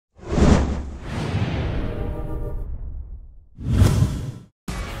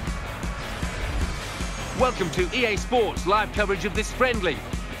Welcome to EA Sports live coverage of this friendly.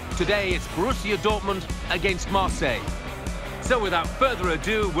 Today it's Borussia Dortmund against Marseille. So without further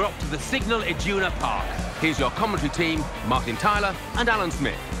ado, we're up to the Signal Iduna Park. Here's your commentary team, Martin Tyler and Alan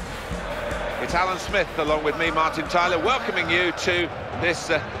Smith. It's Alan Smith, along with me, Martin Tyler, welcoming you to this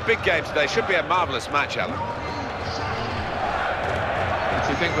big game today. Should be a marvellous match, Alan.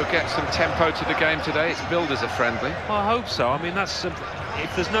 Do you think we'll get some tempo to the game today? It's billed as a friendly. Well, I hope so. I mean, that's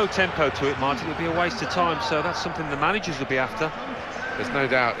if there's no tempo to it, Martin, it would be a waste of time. So that's something the managers will be after. There's no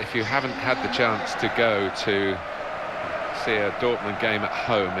doubt if you haven't had the chance to go to see a Dortmund game at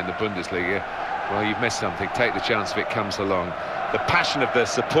home in the Bundesliga, well, you've missed something. Take the chance if it comes along. The passion of the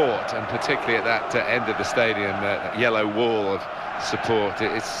support, and particularly at that end of the stadium, that yellow wall of support,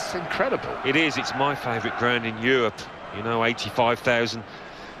 it's incredible. It is. It's my favourite ground in Europe. You know, 85,000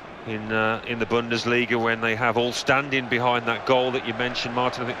 in the Bundesliga when they have all standing behind that goal that you mentioned,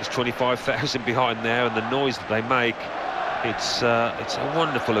 Martin. I think there's 25,000 behind there, and the noise that they make, it's a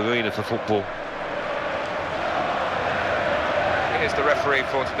wonderful arena for football. Here's the referee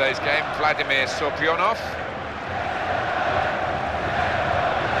for today's game, Vladimir Sopionov.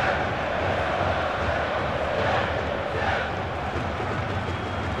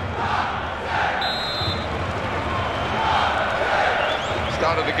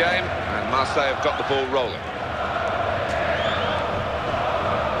 Start of the game, and Marseille have got the ball rolling.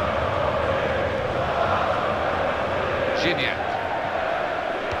 Gignac.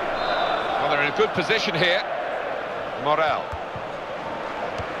 Well, they're in a good position here. Morel.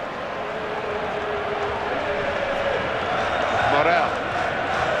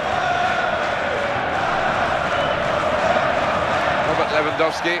 Robert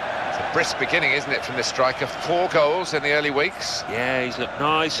Lewandowski. It's a brisk beginning, isn't it, from this striker? 4 goals in the early weeks. Yeah, he's looked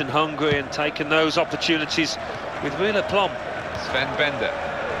nice and hungry and taken those opportunities with real aplomb. Sven Bender.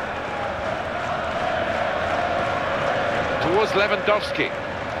 Towards Lewandowski.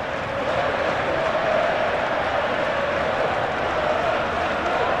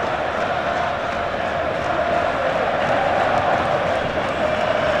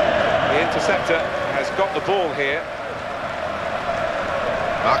 Interceptor has got the ball here.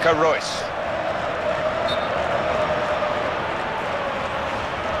 Marco Reus.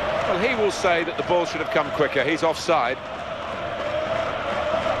 Well, he will say that the ball should have come quicker. He's offside.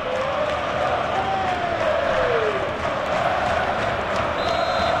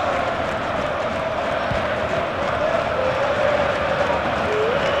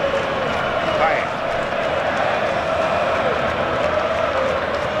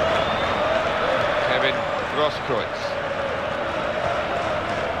 Grosskreutz.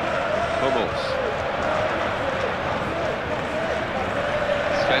 Hummels.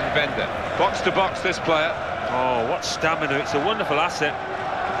 Sven Bender. Box to box, this player. Oh, what stamina. It's a wonderful asset.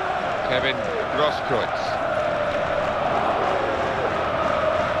 Kevin Grosskreutz.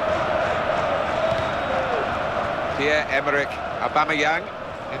 Pierre-Emerick Aubameyang.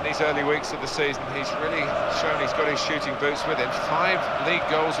 In these early weeks of the season, he's really shown he's got his shooting boots with him. 5 league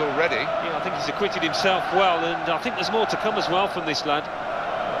goals already. Yeah, I think he's acquitted himself well, and I think there's more to come as well from this lad.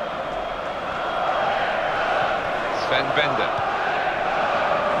 Sven Bender.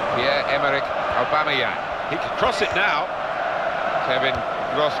 Pierre-Emerick Aubameyang. He can cross it now. Kevin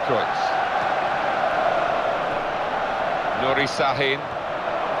Grosskreutz. Nuri Sahin.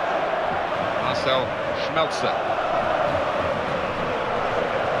 Marcel Schmelzer.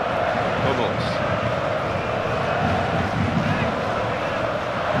 Hummels.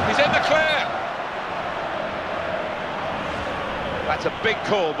 He's in the clear. That's a big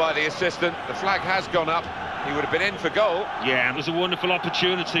call by the assistant. The flag has gone up. He would have been in for goal. Yeah, it was a wonderful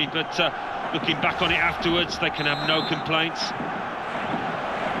opportunity, but looking back on it afterwards, they can have no complaints.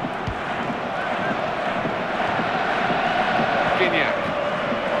 Gignac.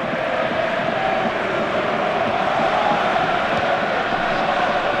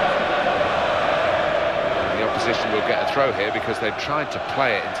 Will get a throw here because they've tried to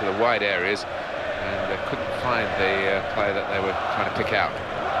play it into the wide areas and they couldn't find the player that they were trying to pick out.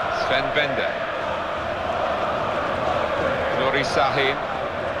 Sven Bender. Nuri Sahin.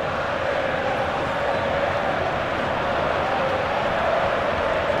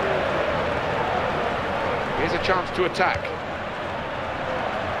 Here's a chance to attack.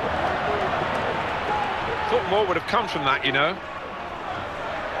 Thought more would have come from that, you know.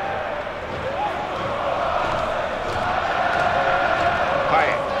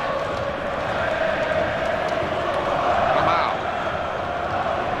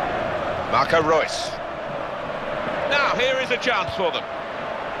 Marco Reus. Now here is a chance for them.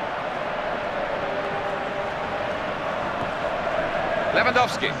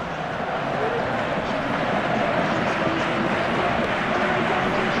 Lewandowski.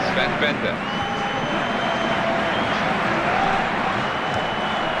 Sven Bender.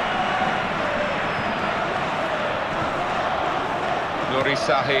 Nuri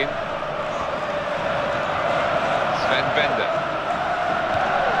Sahin. Sven Bender.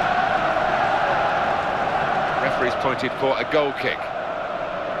 Referee's pointed for a goal kick.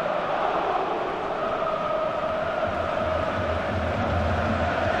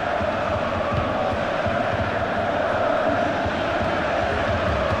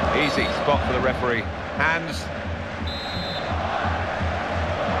 Easy spot for the referee. Hands.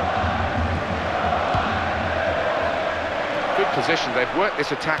 Good position. They've worked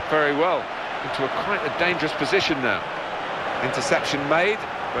this attack very well into quite a dangerous position now. Interception made,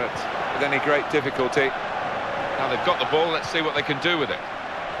 but with any great difficulty. Now they've got the ball, let's see what they can do with it.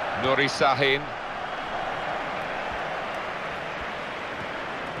 Nuri Sahin.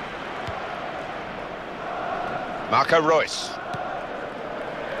 Marco Reus.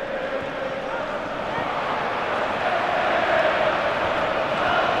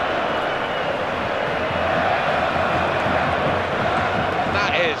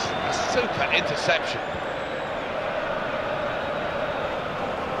 That is a super interception.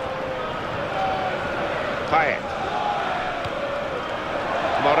 Payet.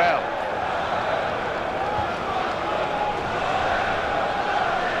 Morel.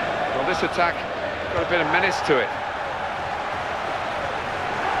 Well, this attack got a bit of menace to it.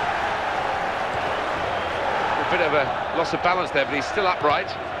 A bit of a loss of balance there, but he's still upright.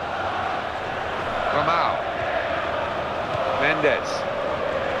 Ramal. Mendes.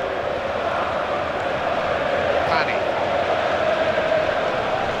 Pani.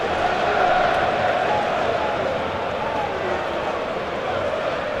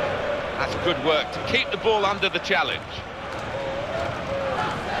 That's good work to keep the ball under the challenge.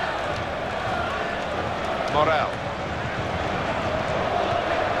 Morel.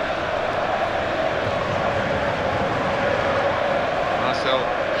 Marcel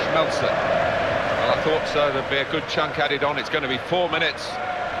Schmelzer. Well, I thought so. There'd be a good chunk added on. It's going to be 4 minutes.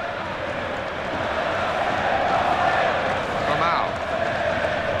 Ramal.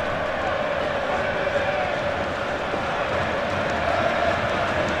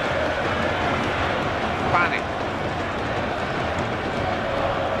 Pani.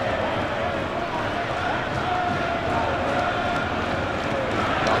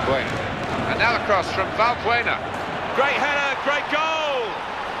 Valbuena. And now across from Valbuena. Great header, great goal!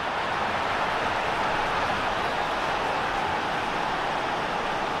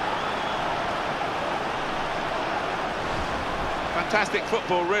 Fantastic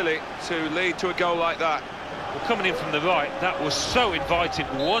football, really, to lead to a goal like that. Well, coming in from the right, that was so inviting.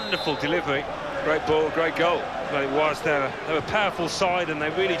 Wonderful delivery. Great ball, great goal. Well, it was. They're a powerful side, and they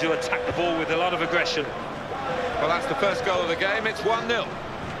really do attack the ball with a lot of aggression. Well, that's the first goal of the game. It's 1-0.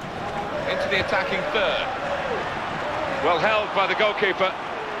 Into the attacking third. Well held by the goalkeeper.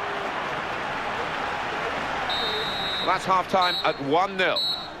 That's half-time at 1-0.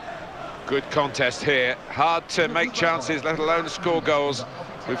 Good contest here. Hard to make chances, let alone score goals.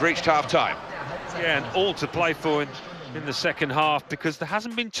 We've reached half-time. Yeah, and all to play for in the second half, because there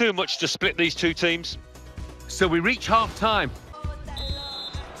hasn't been too much to split these two teams. So we reach half-time.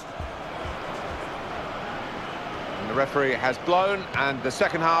 And the referee has blown, and the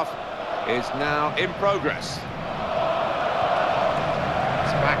second half is now in progress.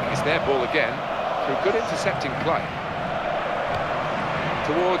 It's back, it's their ball again, through good intercepting play.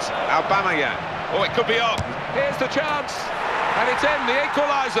 Towards Aubameyang. Oh, it could be on. Here's the chance, and it's in, the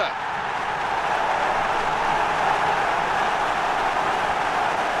equaliser.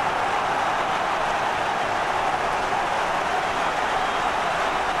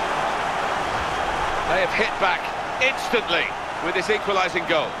 They have hit back instantly with this equalising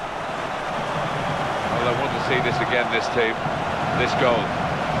goal. Well, I want to see this again, this team, this goal.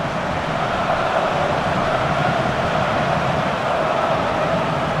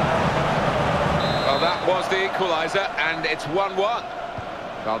 Well, that was the equaliser, and it's 1-1.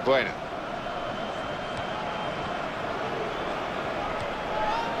 Valbuena.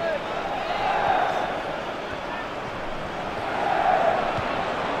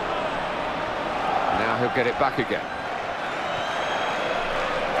 Now he'll get it back again.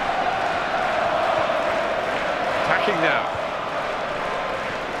 Attacking now.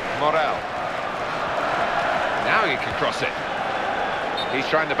 Morel. Now he can cross it. He's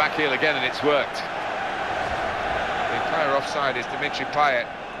trying the back heel again, and it's worked. The player offside is Dimitri Payet.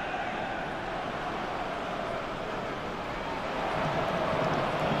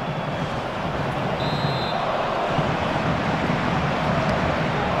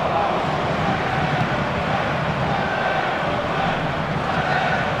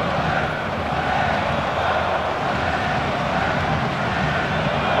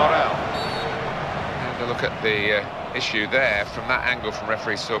 look at the issue there from that angle from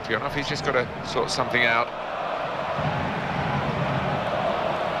referee Sorpionov. He's just got to sort something out.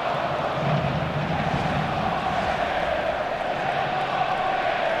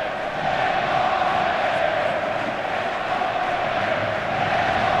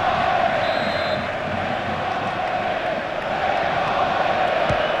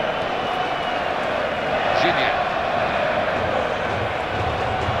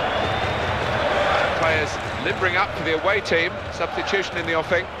 Limbering up for the away team. Substitution in the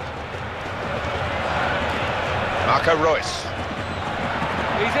offing. Marco Reus.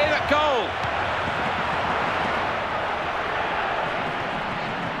 He's in at goal.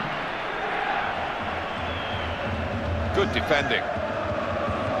 Good defending.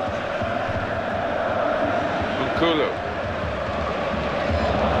 Nkulu.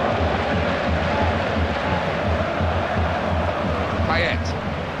 Payet.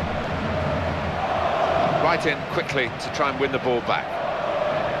 Right in quickly to try and win the ball back.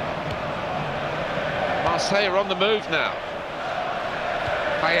 Marseille are on the move now.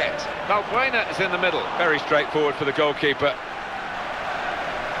 Payet. Valbuena is in the middle. Very straightforward for the goalkeeper.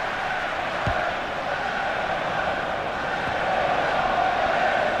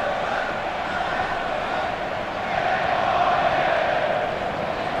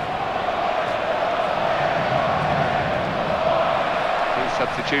 These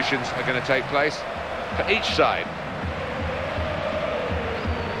substitutions are going to take place for each side.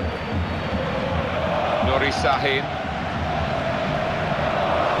 Nuri Sahin.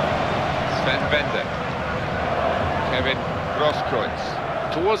 Sven Bender. Kevin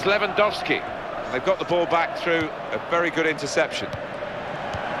Grosskreutz. Towards Lewandowski. They've got the ball back through a very good interception.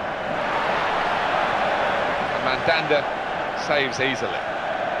 Mandanda saves easily.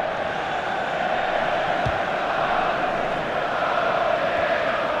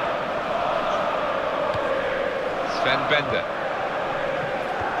 Sven Bender.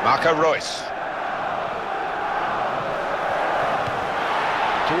 Marco Reus.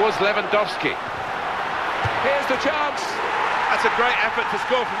 Towards Lewandowski. Here's the chance. That's a great effort to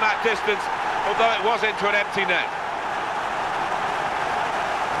score from that distance, although it was into an empty net.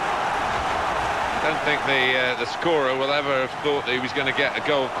 I don't think the scorer will ever have thought that he was going to get a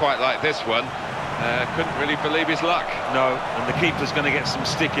goal quite like this one. Couldn't really believe his luck. No, and the keeper's going to get some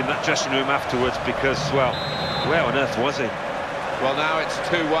stick in that dressing room afterwards because, well, where on earth was he? Well, now it's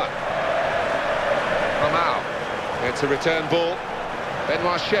 2-1. Romao. It's a return ball.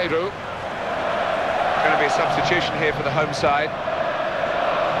 Benoit Cheyrou. Going to be a substitution here for the home side.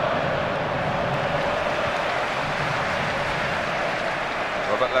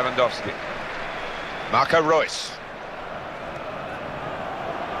 Robert Lewandowski. Marco Reus.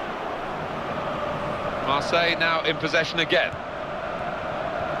 Marseille now in possession again.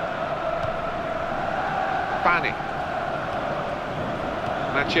 Pani.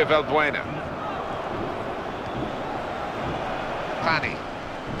 Mathieu Valbuena. Pani.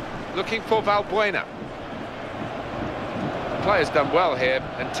 Looking for Valbuena. The player's done well here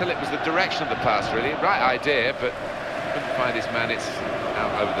until it was the direction of the pass, really. Right idea, but couldn't find his man. It's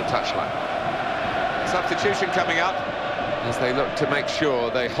out over the touchline. Substitution coming up as they look to make sure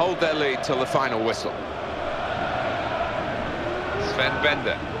they hold their lead till the final whistle. Sven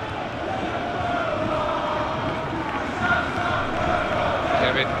Bender.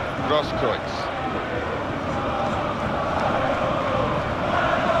 Kevin Grosskreutz.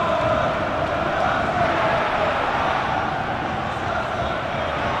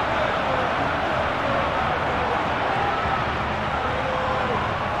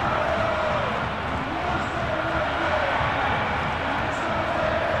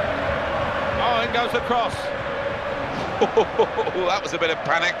 Goes across. That was a bit of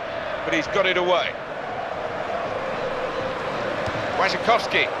panic, but he's got it away.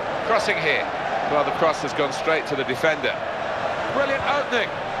 Wojciechowski crossing here. Well, the cross has gone straight to the defender. Brilliant opening.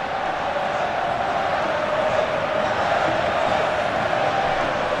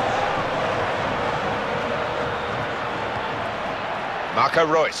 Marco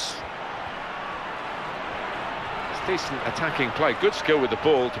Reus. It's decent attacking play. Good skill with the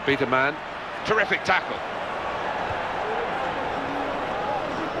ball to beat a man. Terrific tackle.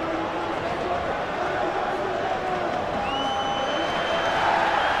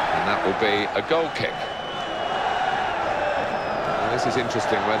 And that will be a goal kick. Now, this is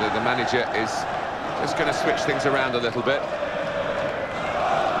interesting, whether the manager is just going to switch things around a little bit.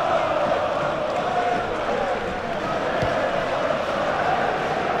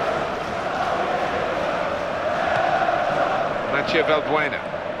 Mathieu Valbuena.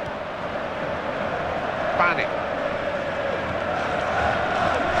 Pani.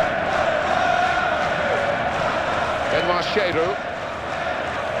 Masheru.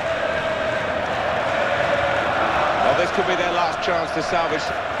 Well, this could be their last chance to salvage.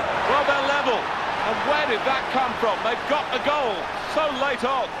 Well, they're level. And where did that come from? They've got the goal so late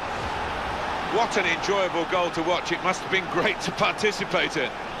on. What an enjoyable goal to watch. It must have been great to participate in.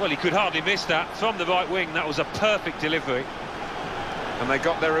 Well, he could hardly miss that. From the right wing, that was a perfect delivery. And they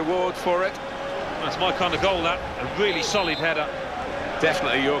got their reward for it. That's my kind of goal, that. A really solid header.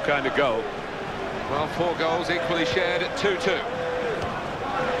 Definitely your kind of goal. Well, 4 goals equally shared at 2-2.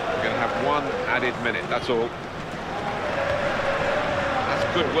 We're going to have 1 added minute, that's all.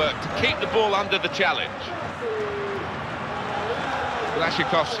 That's good work to keep the ball under the challenge.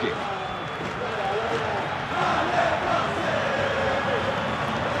 Blaszczykowski.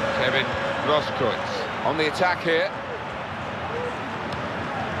 Kevin Groskreutz on the attack here.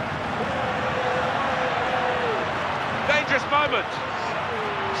 Dangerous moment.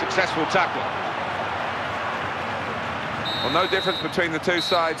 Successful tackle. Well, no difference between the two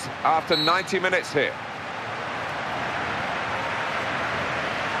sides after 90 minutes here.